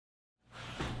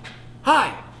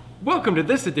Hi, welcome to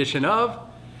this edition of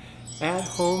At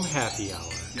Home Happy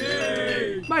Hour.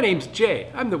 Yay! My name's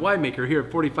Jay. I'm the winemaker here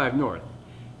at 45 North.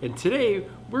 And today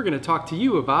we're going to talk to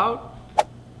you about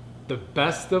the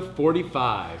best of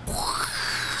 45.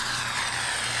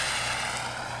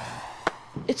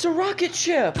 It's a rocket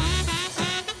ship!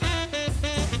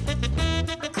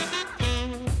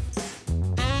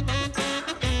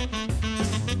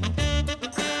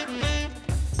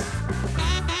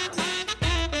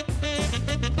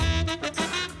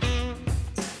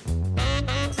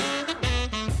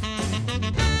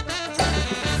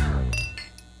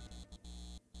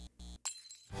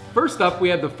 First up, we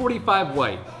have the 45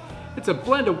 White. It's a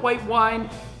blend of white wine,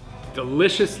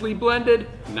 deliciously blended,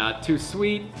 not too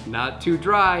sweet, not too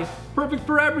dry, perfect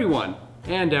for everyone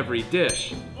and every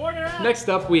dish. Next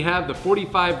up, we have the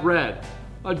 45 Red,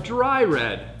 a dry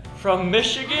red. From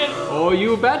Michigan? Oh,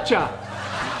 you betcha!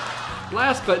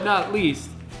 Last but not least,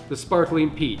 the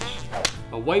Sparkling Peach.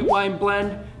 A white wine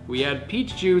blend, we add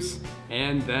peach juice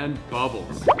and then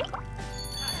bubbles.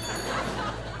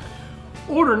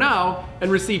 Order now and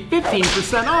receive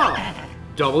 15% off.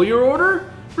 Double your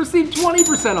order, receive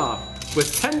 20% off with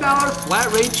 $10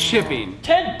 flat rate shipping.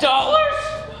 $10?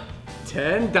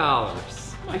 $10.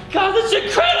 My God, that's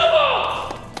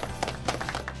incredible!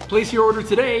 Place your order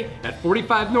today at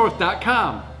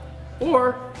 45north.com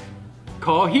or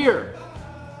call here.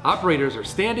 Operators are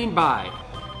standing by.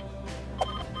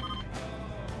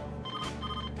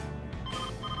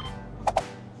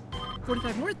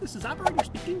 "45 North, this is operator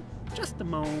speaking. Just a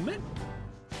moment."